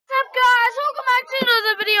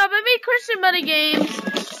another video of me, Christian Money Games.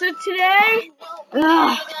 So today,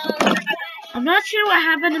 I'm not sure what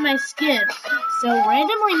happened to my skin. So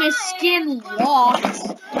randomly my skin locked.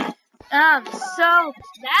 So now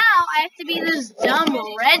I have to be this dumb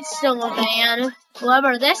redstone man,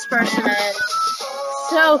 whoever this person is.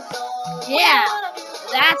 So yeah,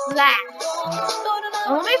 that's that.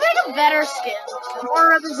 Let me make a better skin, more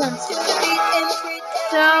representative.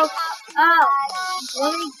 So,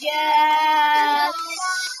 let me get.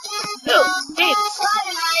 Oh, James.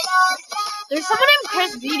 There's someone named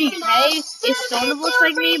Chris BDK. It sort of looks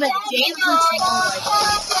like me, but James looks more like me.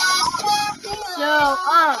 So,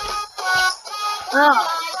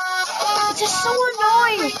 it's just so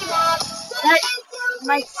annoying that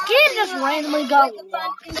my skin just randomly got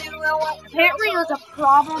locked. Apparently, it was a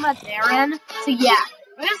problem at their end. So yeah,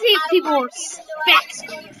 we're gonna see if people respect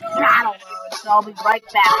battle mode. So I'll be right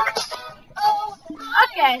back.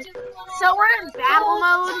 Okay, so we're in battle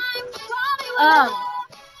mode.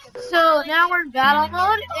 So now we're in battle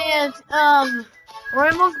mode, and we're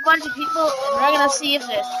in with a bunch of people, and we're gonna see if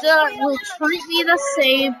they still will treat me the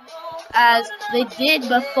same as they did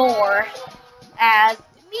before as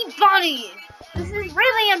me, Bunny. This is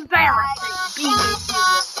really embarrassing being a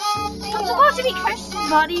human. I'm supposed to be Christian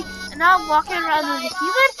Bunny, and now I'm walking around as a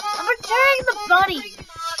human. I'm returning the bunny.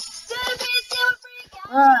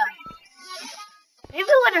 Maybe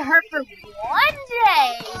it wouldn't hurt for one day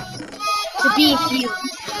to be human.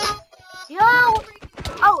 Yo!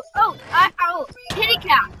 Oh, kitty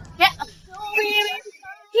cat.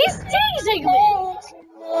 He's teasing me.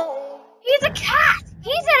 He's a cat.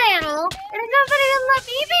 He's an animal, and it doesn't even let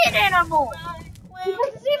me be an animal.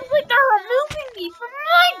 Because it seems like they're removing me from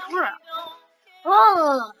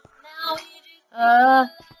Minecraft.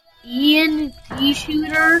 Ian Pea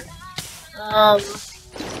Shooter.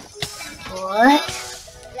 What?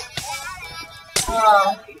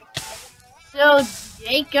 So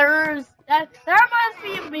Jakers. That reminds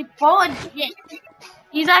me of me pulling Jake.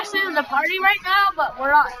 He's actually in the party right now, but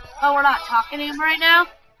we're not talking to him right now.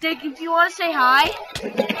 Jake, if you want to say hi.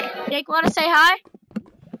 Jake, want to say hi?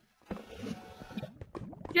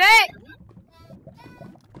 Jake!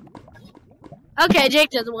 Okay, Jake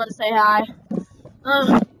doesn't want to say hi.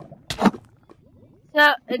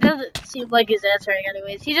 So, it doesn't seem like he's answering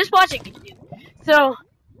anyways. He's just watching YouTube. So,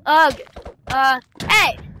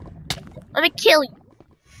 hey! Let me kill you.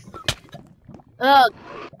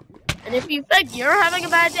 And if you think you're having a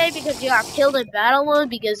bad day because you got killed in battle mode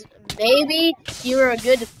because maybe you were a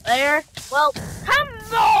good player, well, come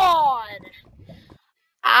on!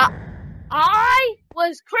 I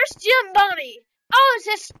was Christian Bunny. I was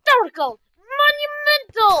historical,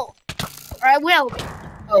 monumental, or I will be,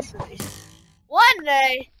 hopefully. One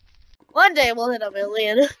day we'll hit 1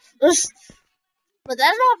 million. But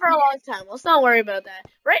that's not for a long time. Let's not worry about that.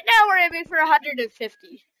 Right now we're aiming for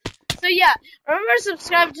 150. So yeah, remember to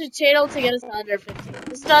subscribe to the channel to get us to 150.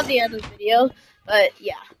 This is not the end of the video, but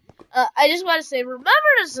yeah. I just want to say,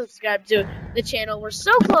 remember to subscribe to the channel. We're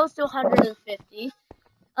so close to 150.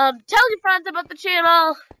 Tell your friends about the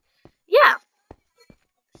channel. Yeah.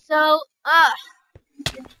 So, I'm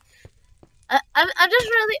just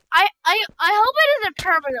really, I hope it isn't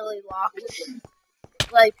permanently locked.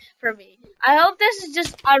 Like, for me. I hope this is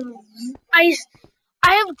just, I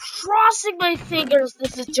am crossing my fingers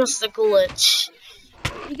this is just a glitch.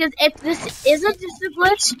 Because if this isn't just a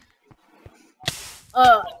glitch,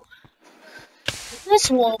 this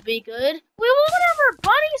won't be good. We won't have our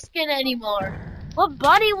bunny skin anymore. What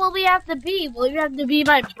bunny will we have to be? Will you have to be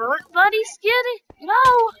my burnt bunny skin?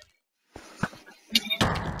 No.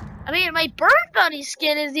 I mean, my burnt bunny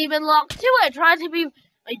skin is even locked too. I tried to be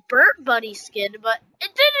my burnt bunny skin, but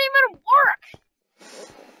it didn't even work.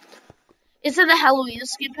 It's in the Halloween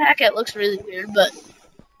skin pack. It looks really weird, but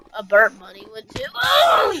a burnt bunny would too.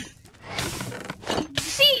 Ugh!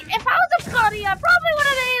 See, if I was a bunny, I probably would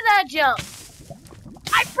have made that jump.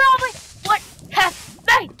 I probably would have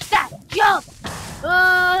made that jump.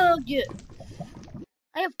 Oh, good.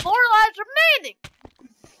 I have 4 lives remaining.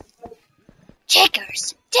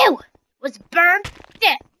 Checkers 2 was burned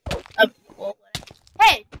dead. Well,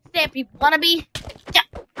 hey, Stampy wannabe, get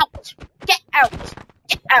out! Get out!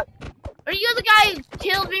 Get out! Are you the guy who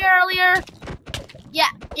killed me earlier?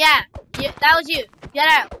 Yeah, that was you. Get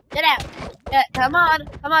out! Get out! Yeah, come on,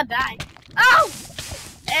 die! Oh!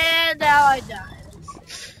 And now I died.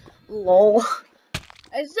 Lol.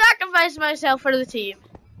 I sacrificed myself for the team.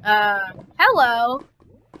 Hello.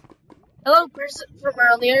 Hello, person from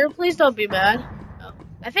earlier. Please don't be mad. Oh,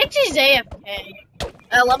 I think she's AFK.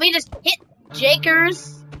 Let me just hit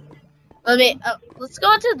Jakers. Let's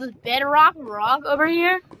go into the bedrock rock over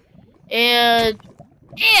here. And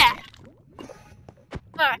Yeah.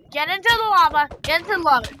 Get into the lava. Get into the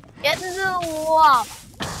lava. Get into the lava.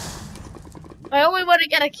 I only want to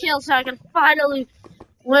get a kill so I can finally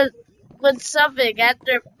win something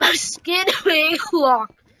after my skin being long.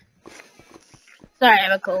 Sorry, I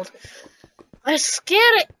have a cold. My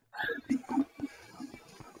skin.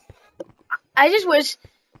 I just wish.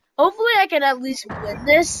 Hopefully, I can at least win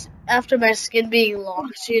this after my skin being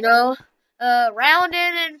locked. You know. Round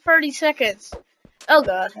in 30 seconds. Oh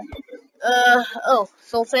god. Oh,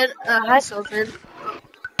 Sultan. Hi, Sultan.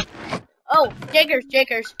 Oh,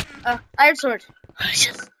 Jakers. Iron Sword.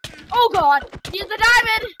 Oh god! Use the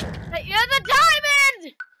diamond! Use the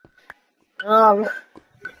diamond!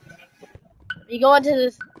 You go into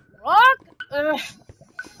this rock? Come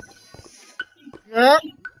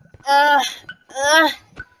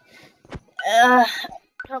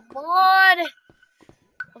on!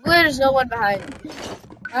 Hopefully there's no one behind me.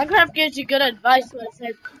 Minecraft gives you good advice when it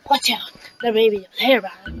says, watch out, there may be a player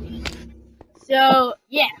behind me. So,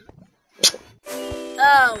 yeah.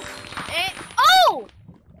 Oh!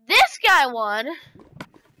 This guy won!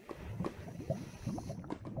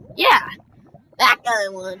 Yeah, that guy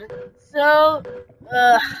won. So,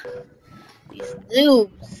 these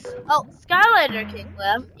noobs. Oh, Skylander King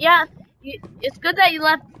left. Yeah, it's good that you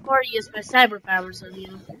left before you used my cyber powers on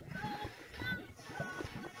you.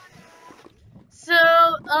 So,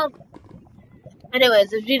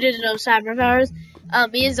 anyways, if you didn't know cyber powers,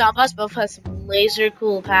 me and Zomboss both have some laser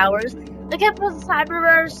cool powers. Look at both cyber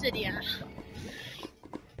powers and yeah.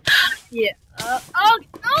 Yeah. Oh,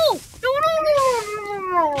 no!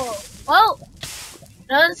 Well,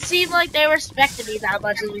 doesn't seem like they respected me that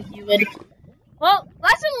much as a human. Well,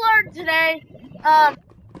 lesson learned today.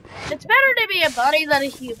 It's better to be a buddy than a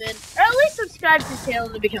human, or at least subscribe to the channel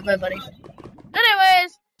to become my buddy.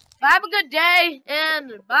 Anyways, have a good day,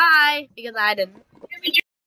 and bye, because I didn't.